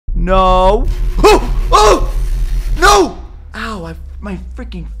No. Oh! Oh! No! Ow, my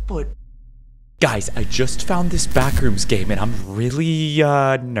freaking foot. Guys, I just found this Backrooms game and I'm really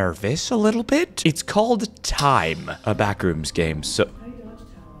nervous a little bit. It's called Time, a Backrooms game. So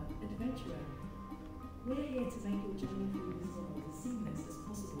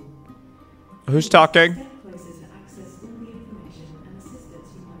who's talking?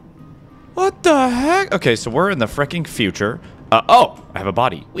 What the heck? Okay, so we're in the freaking future. Oh, I have a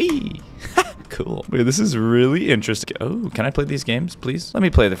body. Whee! Cool. Wait, this is really interesting. Oh, can I play these games, please? Let me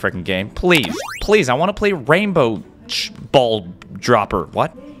play the freaking game. Please. Please, I want to play Rainbow Ball Dropper.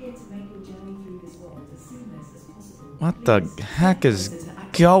 What? What the heck is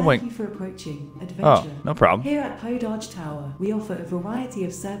going? Thank you for approaching Adventure. Oh, no problem. Here at Podarge Tower, we offer a variety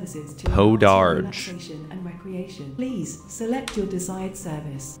of services to relaxation and recreation. Please select your desired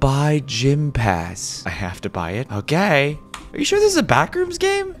service. Buy gym pass. I have to buy it. Okay. Are you sure this is a Backrooms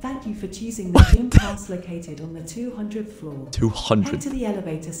game? Thank you for choosing the gym pass located on the 200th floor. 200. Head to the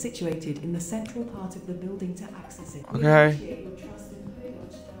elevator situated in the central part of the building to access it. Okay.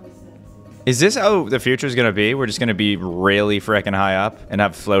 Is this how the future is going to be? We're just going to be really freaking high up and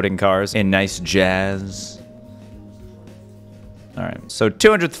have floating cars and nice jazz. All right. So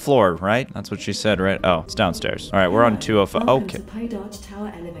 200th floor, right? That's what she said, right? Oh, it's downstairs. All right. We're on 205. Okay. To Podarge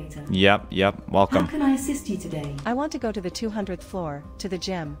Tower elevator. Yep. Welcome. How can I assist you today? I want to go to the 200th floor, to the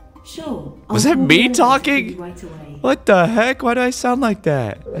gym. Sure. Was that me talking? Right away. What the heck? Why do I sound like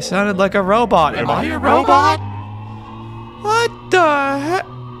that? I sounded like a robot. Am I a robot? What the heck?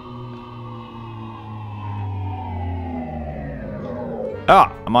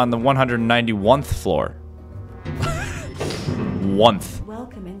 Ah, I'm on the 191th floor.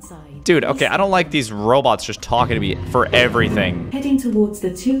 Welcome inside. Dude, okay, I don't like these robots just talking to me for everything. Heading towards the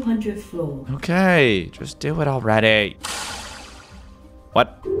 200th floor. Okay, just do it already.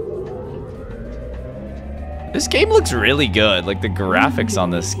 What? This game looks really good. Like the graphics on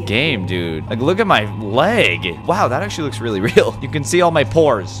this game, dude. Like look at my leg. Wow, that actually looks really real. You can see all my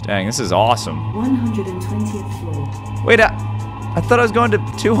pores. Dang, this is awesome. 120th floor. Wait, I thought I was going to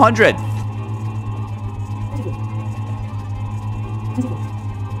 200.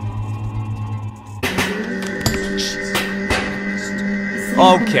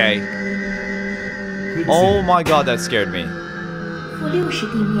 Okay. Oh my god, that scared me.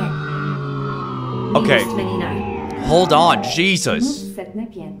 Okay. Hold on, Jesus.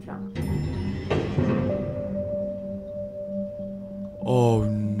 Oh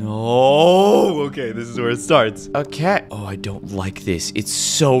no. Okay, this is where it starts. Okay. Oh, I don't like this. It's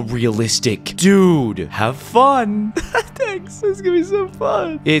so realistic. Dude, have fun. Thanks. This is gonna be so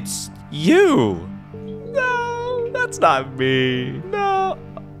fun. It's you. No, that's not me. No.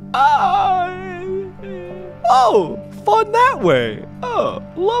 Oh, fun that way. Oh,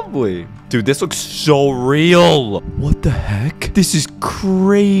 lovely. Dude, this looks so real. What the heck? This is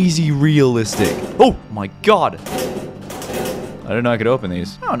crazy realistic. Oh my god. I didn't know I could open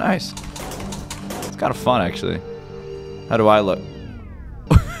these. Oh, nice. It's kind of fun, actually. How do I look?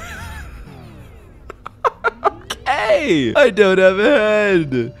 Okay. I don't have a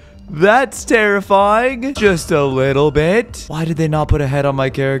head. That's terrifying. Just a little bit. Why did they not put a head on my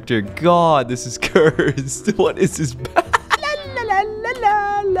character? God, this is cursed. What is this? La la la la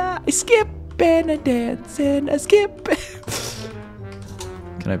la la. I skip and I dance and I skip.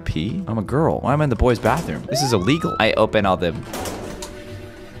 Can I pee? I'm a girl. Why am I in the boys' bathroom? This is illegal. I open all them.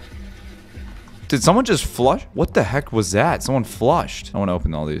 Did someone just flush? What the heck was that? Someone flushed. I want to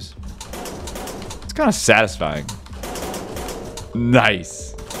open all these. It's kind of satisfying.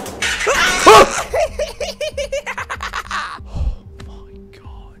 Nice. Oh my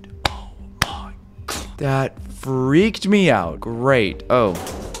god. Oh my god. That freaked me out. Great. Oh.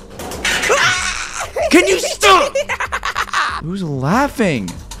 Can you stop? Who's laughing?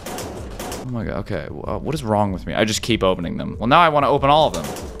 Oh my god. Okay. What is wrong with me? I just keep opening them. Well, now I want to open all of them.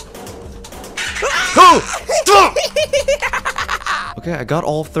 Oh! Stop! Okay, I got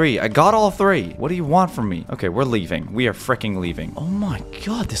all three. I got all three. What do you want from me? Okay, we're leaving. We are freaking leaving. Oh my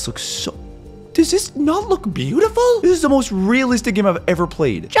god, this looks so... Does this not look beautiful? This is the most realistic game I've ever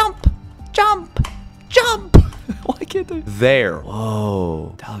played. Jump! Jump! Jump! Why can't I? There.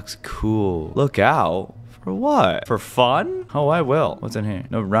 Whoa. That looks cool. Look out. For what? For fun? Oh, I will. What's in here?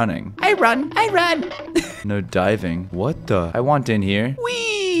 No running. I run. I run. No diving. What the? I want in here.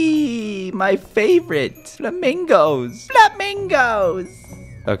 Whee! My favorite. Flamingos. Flamingos.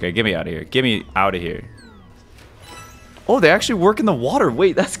 Okay, get me out of here. Get me out of here. Oh, they actually work in the water.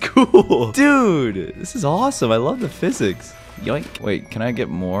 Wait, that's cool. Dude, this is awesome. I love the physics. Yoink. Wait, can I get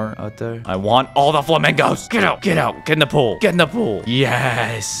more out there? I want all the flamingos. Get out. Get out. Get in the pool. Get in the pool.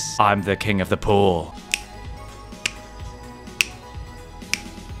 Yes. I'm the king of the pool.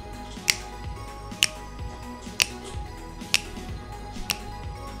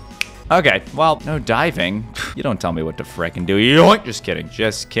 Okay, well, no diving. You don't tell me what to frickin' do. Yoink! Just kidding.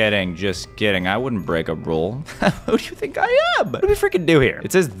 Just kidding. Just kidding. I wouldn't break a rule. Who do you think I am? What do we frickin' do here?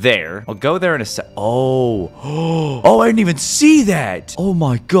 It says there. I'll go there in a sec. Oh. Oh, I didn't even see that. Oh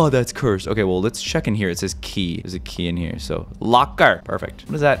my god, that's cursed. Okay, well, let's check in here. It says key. There's a key in here. So, locker. Perfect.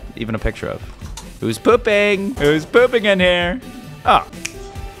 What is that even a picture of? Who's pooping? Who's pooping in here? Oh.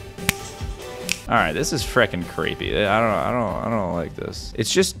 All right, this is freaking creepy. I don't like this. It's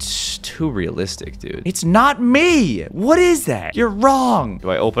just too realistic, dude. It's not me. What is that? You're wrong. Do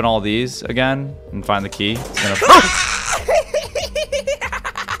I open all these again and find the key? It's gonna...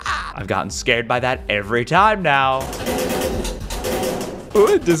 I've gotten scared by that every time now. Oh,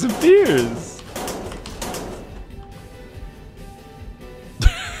 it disappears.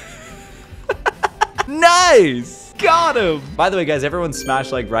 Nice. Got him! By the way, guys, everyone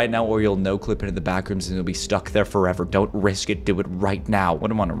smash like right now or you'll no clip into the backrooms and you'll be stuck there forever. Don't risk it. Do it right now.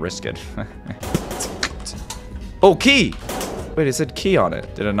 Wouldn't want to risk it. Oh, key! Wait, it said key on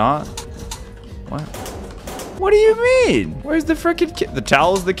it. Did it not? What? What do you mean? Where's the frickin' key? The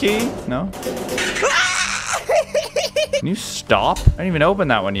towel's the key? No? Can you stop? I didn't even open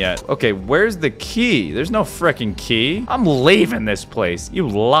that one yet. Okay, where's the key? There's no frickin' key. I'm leaving this place. You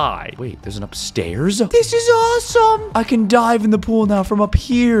lie. Wait, there's an upstairs? This is awesome. I can dive in the pool now from up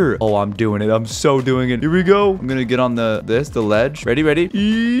here. Oh, I'm doing it. I'm so doing it. Here we go. I'm gonna get on the ledge. Ready, ready?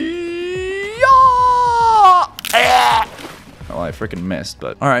 Yeah! Oh, I frickin' missed,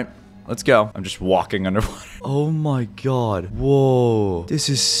 but all right. Let's go. I'm just walking underwater. Oh my god. Whoa. This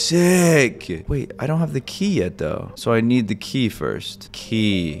is sick. Wait, I don't have the key yet though. So I need the key first.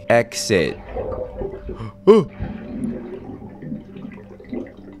 Key. Exit. Oh.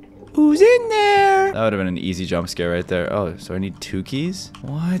 Who's in there? That would have been an easy jump scare right there. Oh, so I need 2 keys?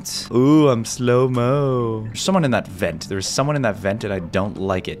 What? Ooh, I'm slow-mo. There's someone in that vent. There's someone in that vent and I don't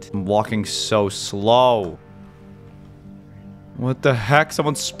like it. I'm walking so slow. What the heck?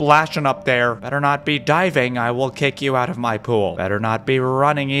 Someone's splashing up there. Better not be diving. I will kick you out of my pool. Better not be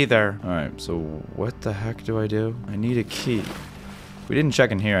running either. All right, so what the heck do? I need a key. We didn't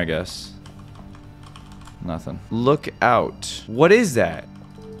check in here, I guess. Nothing. Look out. What is that?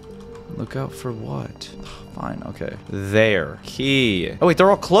 Look out for what? Fine, okay. There. Key. Oh, wait, they're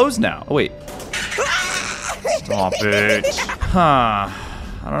all closed now. Oh, wait. Stop it. Huh. I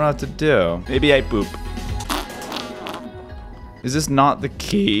don't know what to do. Maybe I poop. Is this not the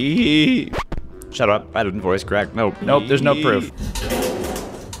key? Shut up. I didn't voice crack. Nope. Nope, there's no proof.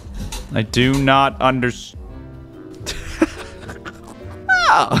 I do not understand.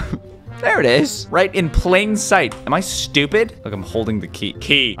 Oh, there it is. Right in plain sight. Am I stupid? Look, I'm holding the key.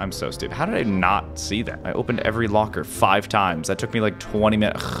 Key. I'm so stupid. How did I not see that? I opened every locker 5 times. That took me like 20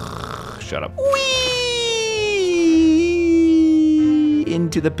 minutes. Shut up. Whee!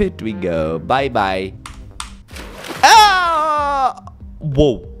 Into the pit we go. Bye-bye.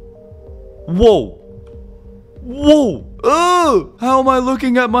 Whoa. Whoa. Whoa. Ugh. How am I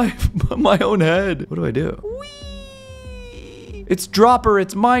looking at my own head? What do I do? Whee. It's Dropper.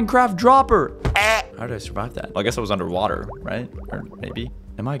 It's Minecraft Dropper. How did I survive that? Well, I guess I was underwater, right? Or maybe.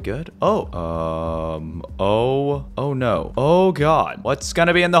 Am I good? Oh. Oh no. Oh god. What's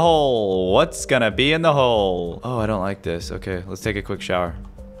gonna be in the hole? What's gonna be in the hole? Oh, I don't like this. Okay, let's take a quick shower.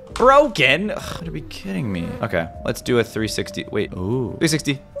 Broken? Ugh, gotta be kidding me. Okay, let's do a 360. Wait, ooh.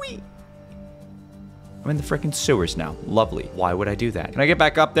 360. Whee! I'm in the freaking sewers now. Lovely. Why would I do that? Can I get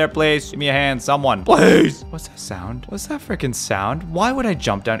back up there, please? Give me a hand, someone. Please! What's that sound? What's that freaking sound? Why would I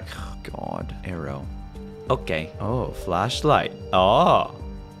jump down? Oh, god. Arrow. Okay. Oh, flashlight. Oh.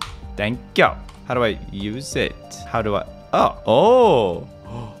 Thank you. How do I use it? How do I... Oh. Oh.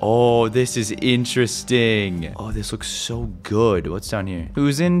 Oh, this is interesting. Oh, this looks so good. What's down here?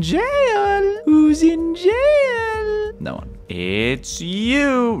 Who's in jail? Who's in jail? No one. It's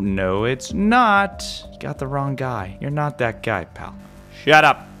you. No, it's not. You got the wrong guy. You're not that guy, pal. Shut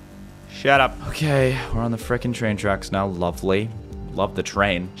up. Shut up. Okay, we're on the frickin' train tracks now. Lovely. Love the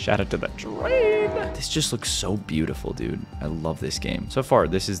train. Shout out to the train. This just looks so beautiful, dude. I love this game. So far,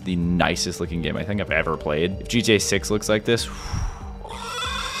 this is the nicest looking game I think I've ever played. If GTA 6 looks like this...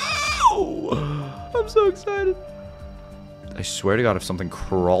 I'm so excited. I swear to God, if something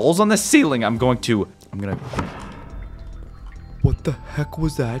crawls on the ceiling, I'm gonna... What? What the heck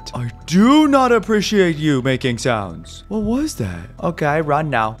was that? I do not appreciate you making sounds. What was that? Okay, I run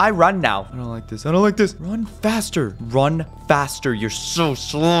now. I run now. I don't like this. I don't like this. Run faster. Run faster. You're so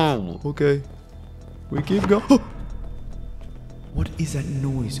slow. Okay. We keep going. What is that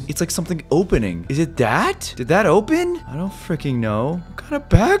noise? It's like something opening. Is it that? Did that open? I don't freaking know. What kind of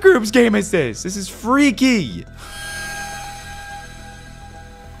Backrooms game is this? This is freaky.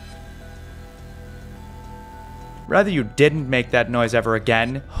 Rather you didn't make that noise ever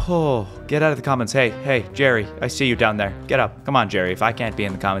again. Oh, get out of the comments. Hey, Jerry, I see you down there. Get up. Come on, Jerry. If I can't be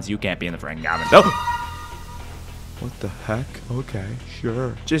in the comments, you can't be in the freaking comments. Oh! What the heck? Okay,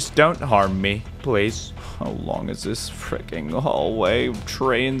 sure. Just don't harm me, please. How long is this freaking hallway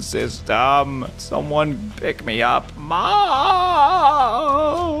train system? Someone pick me up. Mom!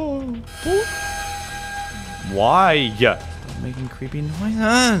 Why? Stop making creepy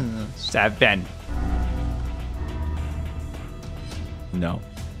noises. 7. No.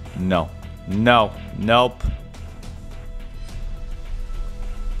 No. No. Nope.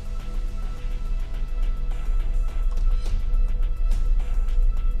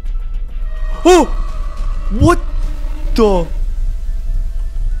 Oh! What the?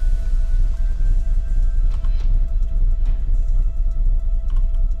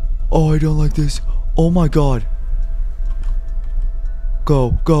 Oh, I don't like this. Oh my god.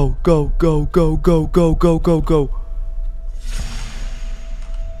 Go, go, go, go, go, go, go, go, go, go.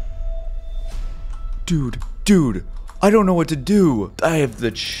 Dude, I don't know what to do. I have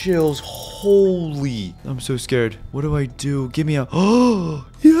the chills. Holy. I'm so scared. What do I do? Give me a... Oh,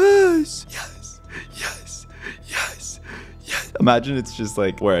 yes. Yes. Yes. Yes. Yes. Imagine it's just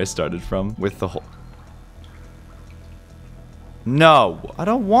like where I started from with the whole... No, I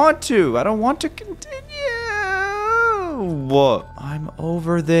don't want to. I don't want to continue. What? I'm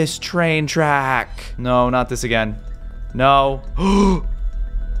over this train track. No, not this again. No.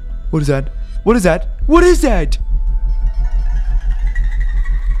 What is that? What is that? What is that?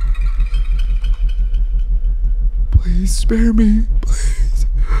 Please spare me. Please.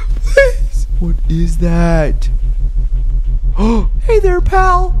 Please. What is that? Oh, hey there,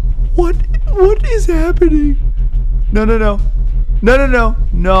 pal. What is happening? No, no, no. No, no, no.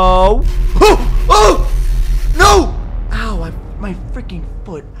 No. Oh! Oh! No! Ow, my freaking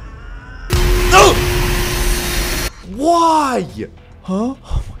foot. No! Why? Huh?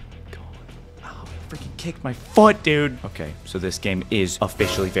 Oh my god. Ow, I freaking kicked my foot, dude. Okay, so this game is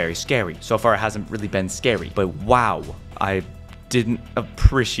officially very scary. So far, it hasn't really been scary. But wow, I didn't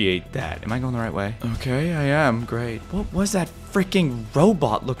appreciate that. Am I going the right way? Okay, I am. Great. What was that freaking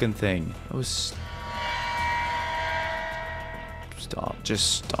robot-looking thing? That was... Stop.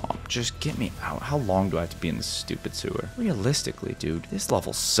 Just stop. Just get me out. How long do I have to be in this stupid sewer? Realistically, dude, this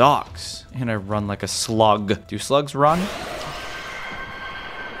level sucks. And I run like a slug. Do slugs run?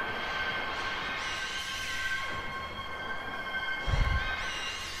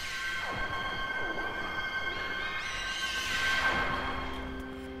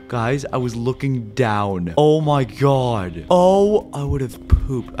 Guys, I was looking down. Oh my god. Oh, I would have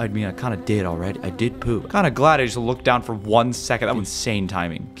pooped. I mean, I kind of did already. I did poop. Kind of glad I just looked down for 1 second. That was insane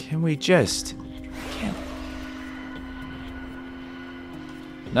timing. Can we just... Can't...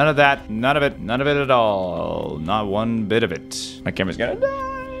 None of that. None of it. None of it at all. Not one bit of it. My camera's gonna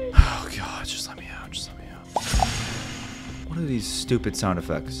die. Oh god, just let me out. Just let me out. What are these stupid sound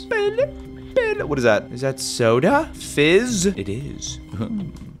effects? What is that? Is that soda? Fizz? It is.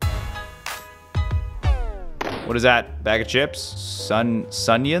 What is that? Bag of chips?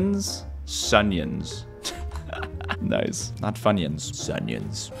 Sunions? Sunions. Nice. Not Funyuns.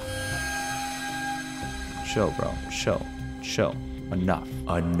 Sunions. Chill, bro. Chill. Chill. Enough.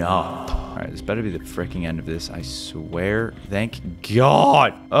 Enough. Alright, this better be the freaking end of this. I swear. Thank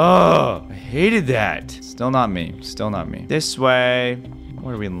God. Ugh. I hated that. Still not me. Still not me. This way.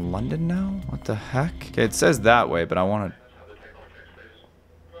 What are we in London now? What the heck? Okay, it says that way, but I want to...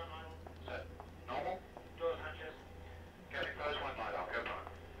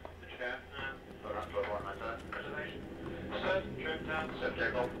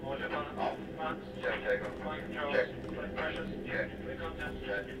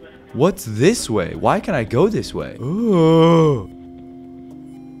 What's this way? Why can I go this way? Ooh.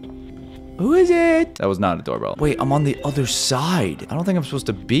 Who is it? That was not a doorbell. Wait, I'm on the other side. I don't think I'm supposed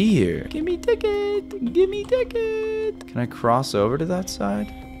to be here. Give me ticket. Give me ticket. Can I cross over to that side?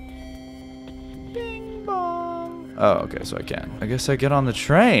 Bing bong. Oh, okay, so I can. I guess I get on the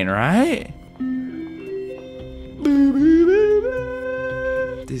train, right?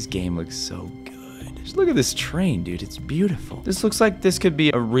 This game looks so good. Just look at this train, dude. It's beautiful. This looks like this could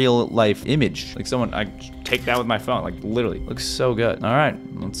be a real life image. Like someone, I take that with my phone. Like, literally. Looks so good. All right,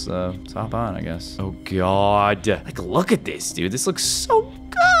 let's hop on, I guess. Oh, God. Like, look at this, dude. This looks so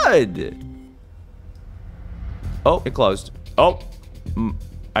good. Oh, it closed. Oh,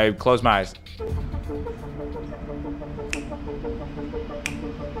 I closed my eyes.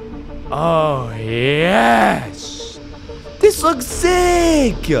 Oh, yes. This looks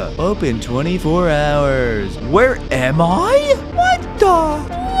sick. Open 24 hours. Where am I? What the?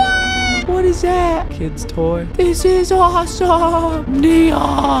 What is that? Kid's toy. This is awesome.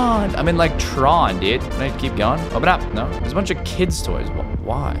 Neon. I'm in like Tron, dude. Can I keep going? Open up. No. There's a bunch of kids' toys.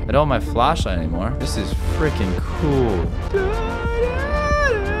 Why? I don't have my flashlight anymore. This is freaking cool.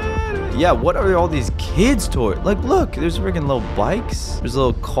 Yeah, what are all these kids' toys? Like, look, there's freaking little bikes. There's a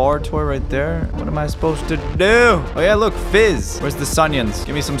little car toy right there. What am I supposed to do? Oh, yeah, look, Fizz. Where's the Sunions?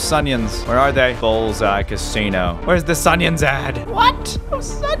 Give me some Sunions. Where are they? Bullseye Casino. Where's the Sunions ad? What? No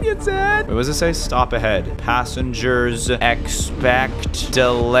Sunions ad. Wait, what does it say? Stop ahead. Passengers expect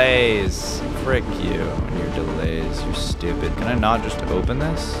delays. Frick you and your delays. You're stupid. Can I not just open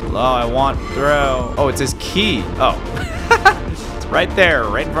this? Hello, I want through. Oh, it says key. Oh. Right there,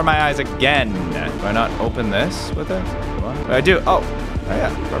 right in front of my eyes again. Do I not open this with it? What? I do. Oh,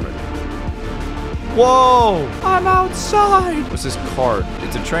 yeah, perfect. Whoa, I'm outside. What's this card?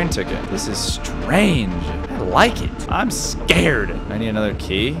 It's a train ticket. This is strange. I like it. I'm scared. I need another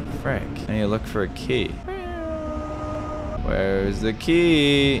key. Frick. I need to look for a key. Where's the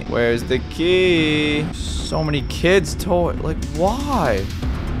key? Where's the key? So many kids toy. Like, why?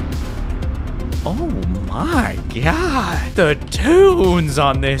 Oh my God. The tunes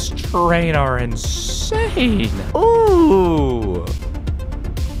on this train are insane. Ooh.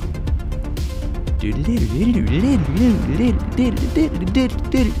 Let's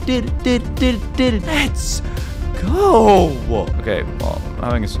go. Okay, well,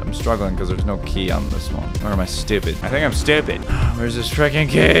 I'm struggling because there's no key on this one. Or am I stupid? I think I'm stupid. Where's this freaking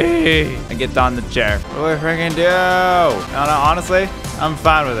key? I get on the chair. What do I freaking do? No, honestly, I'm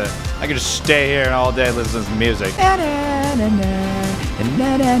fine with it. I could just stay here and all day listen to music.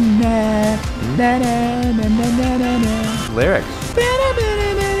 Lyrics.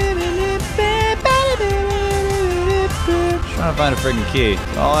 Trying to find a freaking key.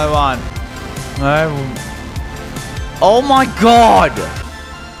 That's all I want. Oh my God!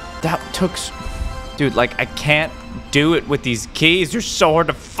 That took... Dude, like, I can't do it with these keys. They're so hard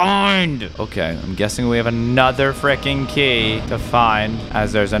to find. Okay, I'm guessing we have another freaking key to find,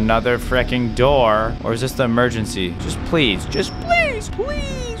 as there's another freaking door. Or is this the emergency? Just please, please.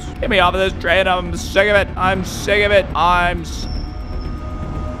 Get me off of this train. I'm sick of it. I'm sick of it.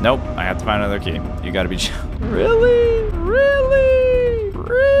 Nope, I have to find another key. You gotta be... Really?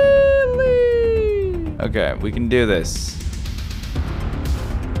 Okay, we can do this.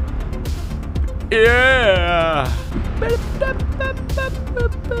 Yeah!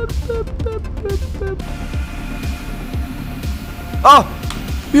 Oh!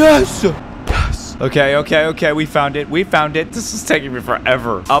 Yes! Yes! Okay, we found it. This is taking me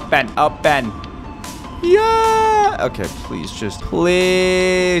forever. Up and. Yeah! Okay, please just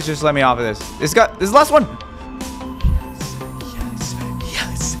let me off of this. This is the last one!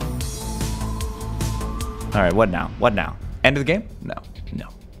 Yes! Alright, what now? End of the game? No.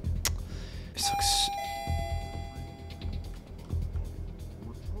 This looks...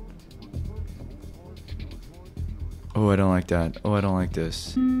 Oh, I don't like that. Oh, I don't like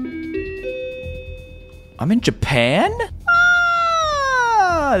this. I'm in Japan?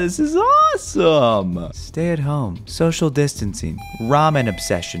 Ah, this is awesome. Stay at home. Social distancing. Ramen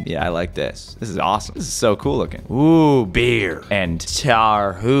obsession. Yeah, I like this. This is awesome. This is so cool looking. Ooh, beer. And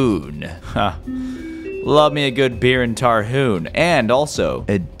Tarhoon. Huh. Love me a good beer and Tarhoon. And also,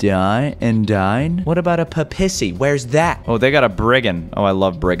 a dine? What about a papissy? Where's that? Oh, they got a Brigand. Oh, I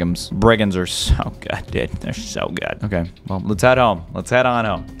love Brighams. Brigands are so good, dude. They're so good. Okay, well, let's head home. Let's head on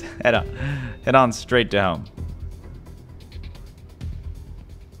home. Head on straight to home.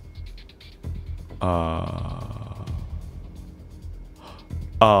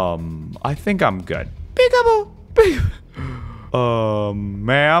 I think I'm good.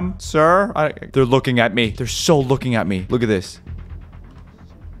 Ma'am, sir? They're looking at me. They're so looking at me. Look at this.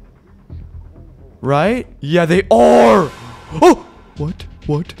 Right? Yeah, they are. Oh! What?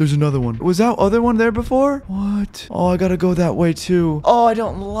 There's another one. Was that other one there before? What? Oh, I gotta go that way too. Oh, I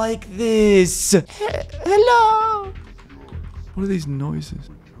don't like this. Hello? What are these noises?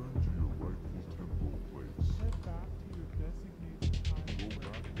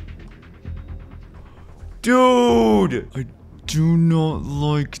 Dude! I do not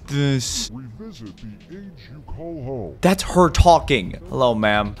like this. Revisit the age you call home. That's her talking. Hello,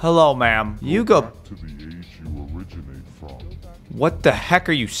 ma'am. Hello, ma'am. You go. Back to the age you originate from. What the heck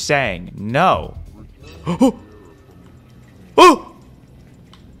are you saying? No. Oh! Oh!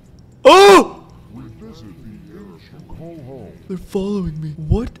 Oh! Revisit the age you call home. They're following me.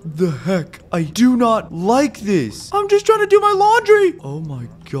 What the heck? I do not like this. I'm just trying to do my laundry. Oh my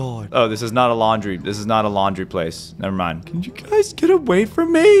god. Oh, this is not a laundry. This is not a laundry place. Never mind. Can you guys get away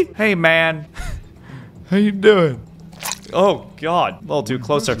from me? Hey, man. How you doing? Oh god. A little too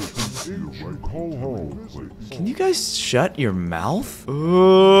closer. Revisit the age you call home, please. Can you guys shut your mouth?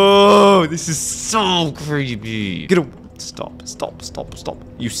 Oh, this is so creepy. Get away. Stop, stop, stop, stop.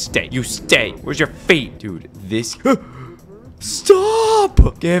 You stay. You stay. Where's your feet? Dude, this...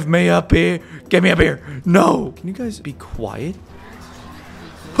 Stop! Give me up here. Get me up here. No. Can you guys be quiet?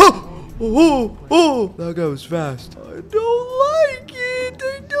 Oh, that guy was fast. I don't like it.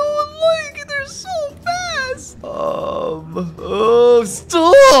 I don't like it. They're so fast. Oh,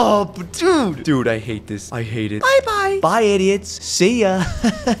 stop, dude. Dude, I hate this. I hate it. Bye-bye. Bye, idiots. See ya,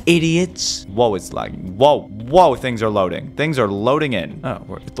 idiots. Whoa, it's lagging. Whoa, whoa, things are loading. Things are loading in.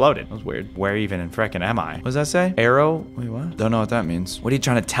 Oh, it's loaded. That was weird. Where even in frickin' am I? What does that say? Arrow? Wait, what? Don't know what that means. What are you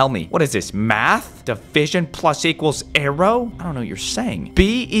trying to tell me? What is this, math? Division plus equals arrow? I don't know what you're saying.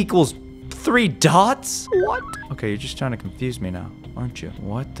 B equals 3 dots? What? Okay, you're just trying to confuse me now, aren't you?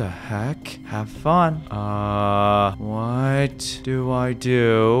 What the heck? Have fun. What do I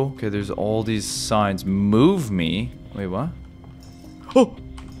do? Okay, there's all these signs. Move me. Wait, what? Oh!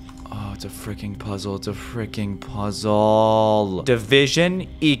 Oh, it's a freaking puzzle. It's a freaking puzzle. Division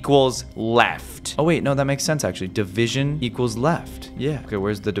equals left. Oh, wait, no, that makes sense, actually. Division equals left. Yeah. Okay,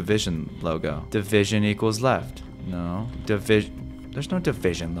 where's the division logo? Division equals left. No. Division. There's no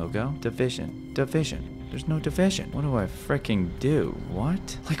division logo. Division. Division. There's no division. What do I freaking do?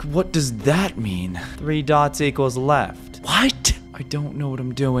 What? Like, what does that mean? 3 dots equals left. What? I don't know what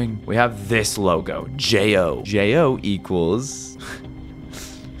I'm doing. We have this logo. J-O. J-O equals...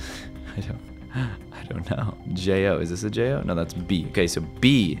 I don't know. J-O. Is this a J-O? No, that's B. Okay, so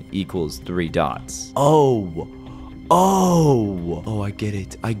B equals 3 dots. Oh. Oh. Oh, I get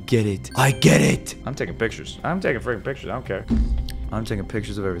it. I get it. I get it. I'm taking pictures. I'm taking freaking pictures. I don't care. I'm taking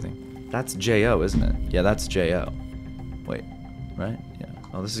pictures of everything. That's J-O, isn't it? Yeah, that's J-O. Wait. Right? Yeah.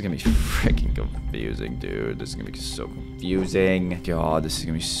 Oh, this is gonna be freaking confusing, dude. This is gonna be so confusing. God, this is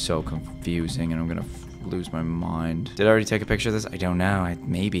gonna be so confusing, and I'm gonna lose my mind. Did I already take a picture of this? I don't know.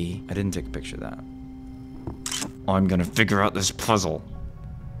 Maybe. I didn't take a picture of that. I'm gonna figure out this puzzle.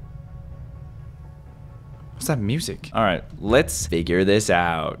 What's that music? All right, let's figure this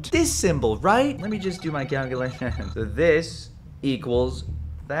out. This symbol, right? Let me just do my calculation. So this equals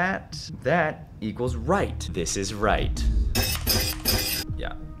that. That equals right. This is right.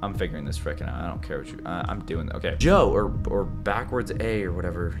 Yeah, I'm figuring this frickin' out. I don't care what you, I'm doing that. Okay, Joe, or backwards A, or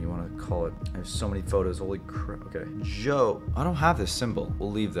whatever you want to call it. I have so many photos, holy crap. Okay, Joe, I don't have this symbol.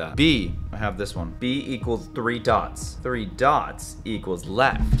 We'll leave that. B, I have this one. B equals 3 dots. 3 dots equals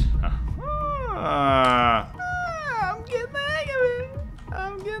left. I'm getting the hang of it.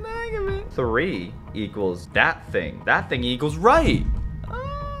 I'm getting the hang of it. 3 equals that thing. That thing equals right.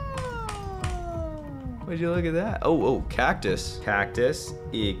 Would you look at that? Oh, cactus. Cactus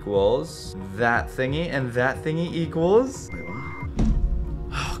equals that thingy, and that thingy equals... Wait, what?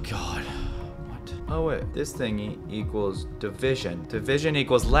 Oh, God. What? Oh, wait. This thingy equals division. Division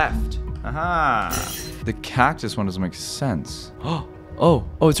equals left. Aha. The cactus one doesn't make sense. Oh,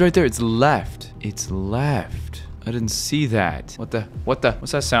 it's right there. It's left. It's left. I didn't see that. What the?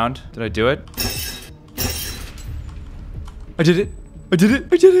 What's that sound? Did I do it? I did it. I did it.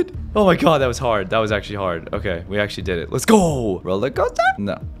 I did it. Oh my God, that was hard. That was actually hard. Okay, we actually did it. Let's go. Roller coaster?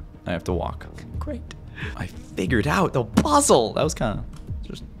 No, I have to walk. Great. I figured out the puzzle. That was kind of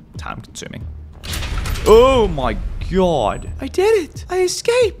just time consuming. Oh my God. I did it. I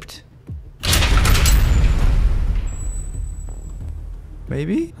escaped.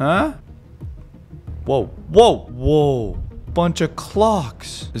 Maybe? Huh? Whoa. Bunch of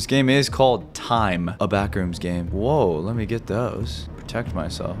clocks. This game is called Time, a Backrooms game. Whoa, let me get those. Protect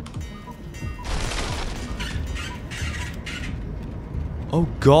myself. Oh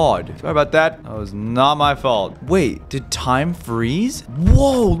God. Sorry about that. That was not my fault. Wait, did time freeze?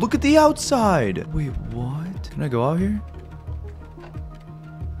 Whoa, look at the outside. Wait, what? Can I go out here?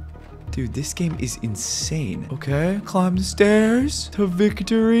 Dude, this game is insane. Okay, climb the stairs to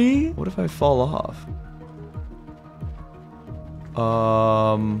victory. What if I fall off?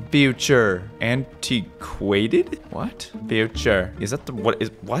 Future. Antiquated? What? Future. Is that the,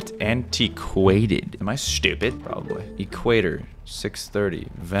 what? Antiquated. Am I stupid? Probably. Equator. 6:30.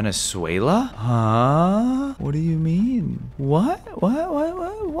 Venezuela? Huh? What do you mean? What? What?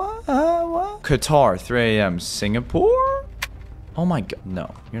 Qatar, 3 a.m. Singapore? Oh my god.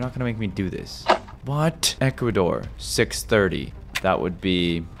 No, you're not gonna make me do this. What? Ecuador, 6:30. That would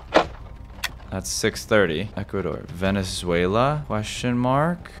be... That's 6:30. Ecuador. Venezuela? Question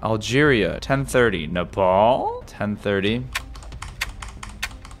mark. Algeria, 10:30. Nepal? 10:30.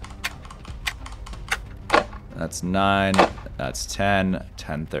 That's 9. That's 10.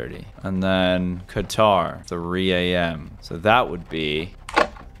 10:30. And then Qatar, 3 a.m. So that would be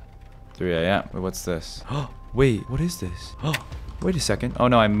 3 a.m. Wait, what's this? Oh, wait, what is this? Oh, wait a second. Oh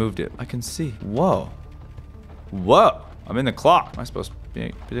no, I moved it. I can see. Whoa. Whoa. I'm in the clock. Am I supposed to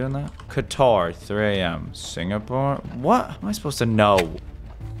be doing that? Qatar, 3 a.m. Singapore? What? Am I supposed to know?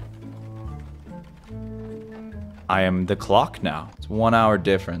 I am the clock now. It's 1 hour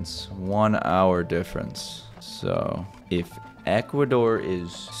difference. 1 hour difference. So if Ecuador is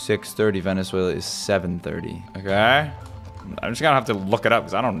 6:30, Venezuela is 7:30. Okay? I'm just gonna have to look it up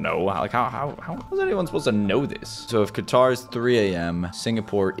because I don't know. Like how is anyone supposed to know this? So if Qatar is 3 a.m.,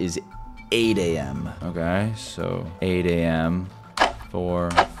 Singapore is 8 a.m. Okay, so 8 a.m.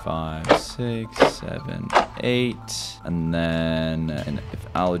 4, 5, 6, 7, 8. And then if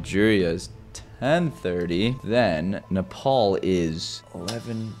Algeria is 10:30, then Nepal is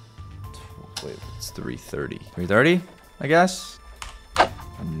 11. Wait, it's 3:30. 3:30, I guess?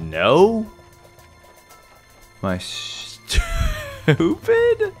 No? Am I stupid?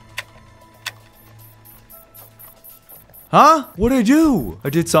 Huh? What did I do? I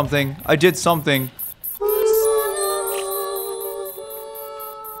did something. I did something.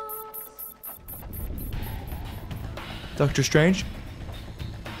 Doctor Strange?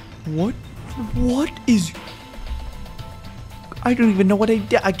 What? What is... I don't even know what I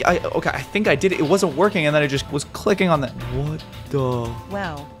did. Okay, I think I did it. It wasn't working, and then I just was clicking on that. What the...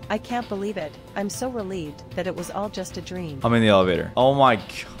 Wow, I can't believe it. I'm so relieved that it was all just a dream. I'm in the elevator. Oh my...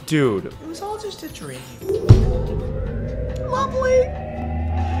 Dude. It was all just a dream. Lovely.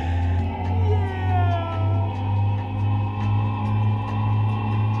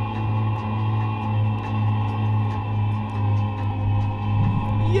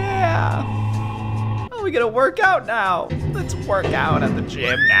 Yeah. Oh, we gotta work out now. Let's work out at the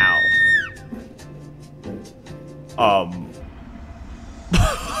gym now. What?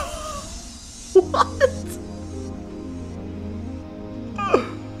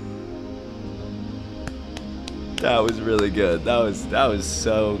 That was really good. That was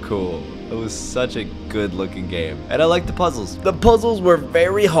so cool. It was such a good looking game. And I like the puzzles. The puzzles were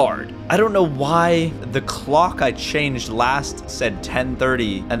very hard. I don't know why the clock I changed last said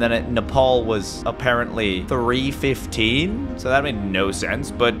 10:30 and then Nepal was apparently 3:15. So that made no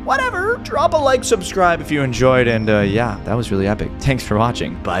sense, but whatever. Drop a like, subscribe if you enjoyed, and yeah, that was really epic. Thanks for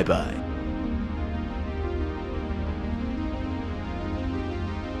watching. Bye-bye.